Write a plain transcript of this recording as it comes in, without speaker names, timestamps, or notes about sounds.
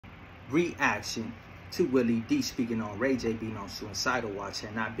reaction to Willie D speaking on Ray J being on suicidal watch,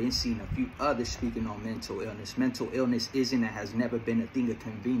 and I've been seeing a few others speaking on mental illness. Mental illness isn't and has never been a thing of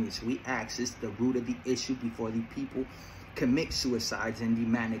convenience. We access the root of the issue before the people commit suicides and the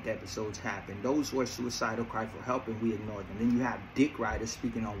manic episodes happen. Those who are suicidal cry for help and we ignore them. Then you have dick riders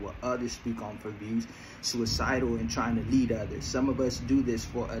speaking on what others speak on for views, suicidal and trying to lead others. Some of us do this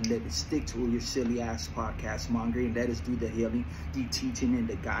for a living. Stick to your silly ass podcast mongering. Let us do the healing, the teaching, and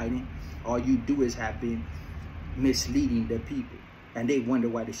the guiding. All you do is have been misleading the people, and they wonder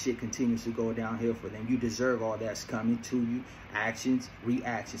why the shit continues to go downhill for them. You deserve all that's coming to you. Actions,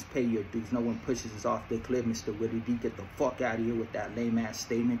 reactions, pay your dues. No one pushes us off the cliff. Mr. Willie D, get the fuck out of here with that lame ass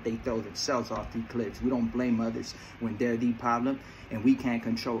statement. They throw themselves off the cliffs. We don't blame others when they're the problem, and we can't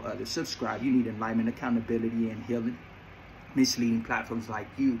control others. Subscribe. You need enlightenment, accountability, and healing. Misleading platforms like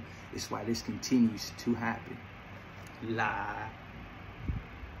you is why this continues to happen. Lie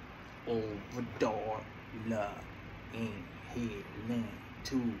over door, love, and healing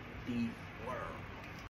to the world.